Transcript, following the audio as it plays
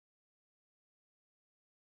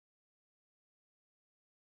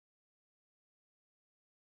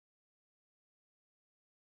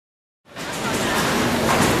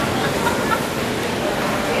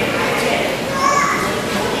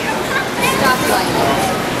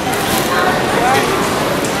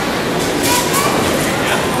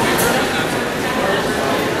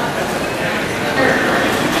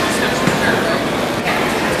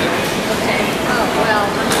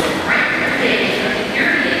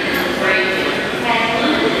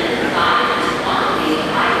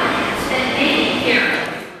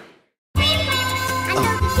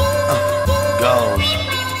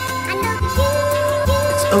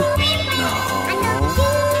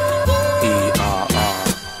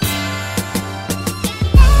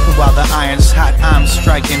iron's hot, I'm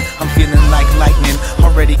striking. I'm feeling like lightning,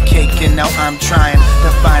 already caking. Now I'm trying to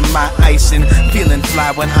find my icing, feeling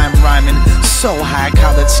fly when I'm rhyming. So high,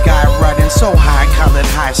 call it skywriting. So high, call it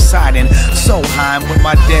high siding. So high, I'm with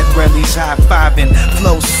my dead rallies high-fiving.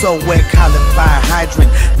 Flow so wet, call it fire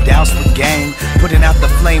hydrant. Douse with game, putting out the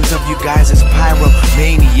flames of you guys as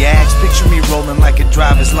pyromaniacs. Picture me rolling like a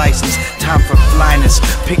driver's license, time for flyness.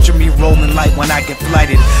 Picture me rolling like when I get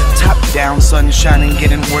flighted. Top down, sun shining,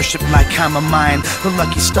 getting worshipped like I'm a Mayan. The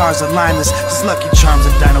lucky stars align us, this lucky charms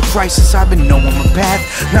of Dino Crisis. I've been knowing my path,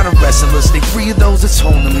 not a wrestler. Stay free of those that's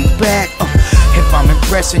holding me back. If I'm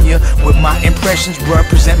impressing you with my impressions, bruh,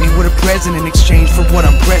 present me with a present in exchange for what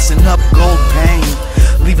I'm pressing up. Gold pain,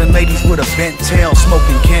 leaving ladies with a bent tail,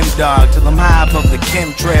 smoking Kim Dog till I'm high above the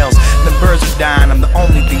chemtrails. The birds are dying, I'm the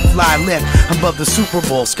only thing fly left above the Super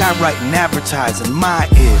Bowl. Skywriting, advertising, my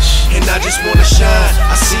ish. And I just wanna shine.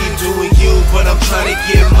 I see you doing you, but I'm trying to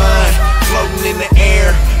get mine. Floating in the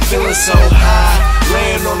air, feeling so high.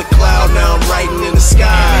 Laying on the cloud, now I'm writing in the sky.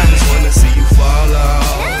 And I just wanna see you fall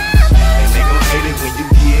off, and they gon' hate it when you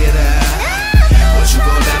get out, but you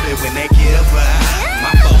gon' love it when they give up.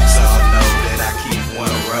 My folks all know that I keep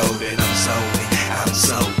one road, and I'm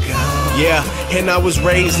so gone. Yeah, and I was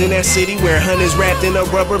raised in that city where hunters wrapped in a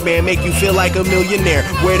rubber band make you feel like a millionaire.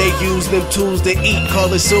 Where they use them tools to eat,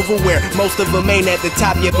 call it silverware. Most of them ain't at the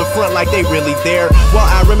top yet, but front like they really there. While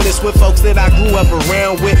I reminisce with folks that I grew up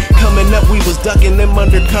around with. Coming up, we was ducking them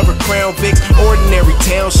undercover Crown Vics. Ordinary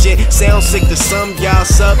town shit, sounds sick to some y'all.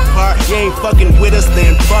 Subpar, you ain't fucking with us,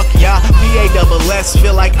 then fuck y'all. PASS,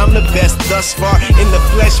 feel like I'm the best thus far in the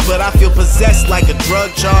flesh, but I feel possessed like a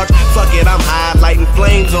drug charge. Fuck it, I'm highlighting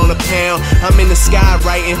flames on the pound. I'm in the sky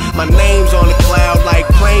writing, my name's on the cloud like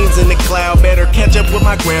planes in the cloud. Better catch up with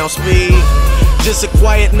my ground speed. Just a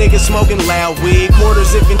quiet nigga smoking loud weed.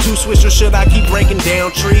 Quarters if in two switch, or should I keep breaking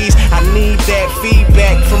down trees? I need that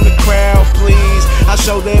feedback from the crowd, please. I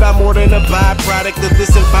show that I'm more than a byproduct of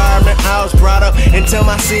this environment I was brought up. And tell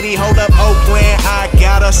my city, hold up, Oakland, I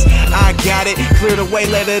got us, I got it. Clear the way,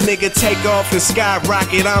 let a nigga take off and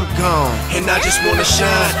skyrocket, I'm gone. And I just wanna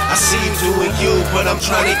shine. I see you doing you, but I'm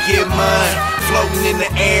trying to get mine. Floating in the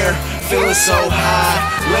air, feeling so high.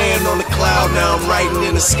 Laying on the cloud, now I'm writing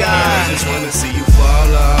in the sky. And I just wanna see you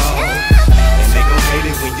fall off, and they gon' hate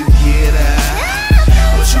it when you get out,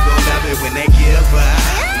 but you gon' love it when they give up.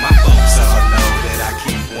 My folks all know that I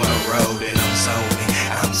keep one road, and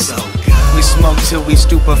I'm so gone. We smoke till we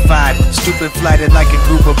stupefied, stupid flighted like a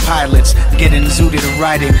group of pilots, getting zooted and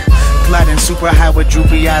riding, gliding super high with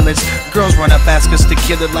droopy eyelids. Girls run up, ask us to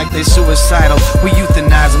kill it like they suicidal. We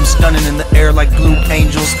euthanize them, stunning in the air like blue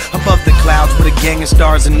angels. Above the clouds with a gang of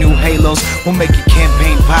stars and new halos. We'll make your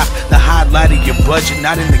campaign pop, the highlight of your budget.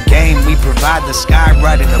 Not in the game, we provide the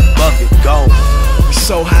skywriting above it. Go. We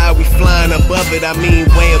so high, we flying above it, I mean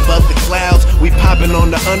way above the clouds. We popping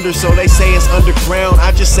on the under, so they say it's underground.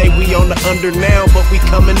 I just say we on the under now, but we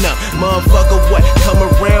coming up. Motherfucker, what? Come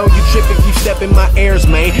around, you trip if you step in my airs,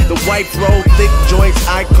 man. The white roll, thick joints,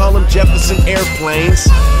 I call them Jefferson airplanes.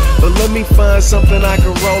 But let me find something I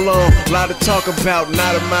can roll on. A lot to talk about,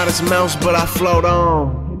 not a modest mouse, but I float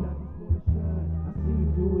on.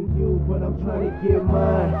 But I'm trying to get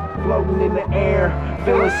mine. Floating in the air,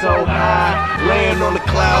 feeling so high. Laying on the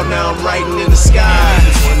cloud, now I'm writing in the sky. And I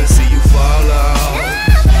just wanna see you fall off,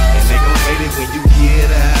 and they gon' hate it when you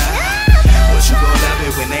get out, but you gon' love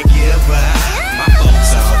it when they give up. My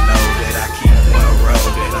folks all know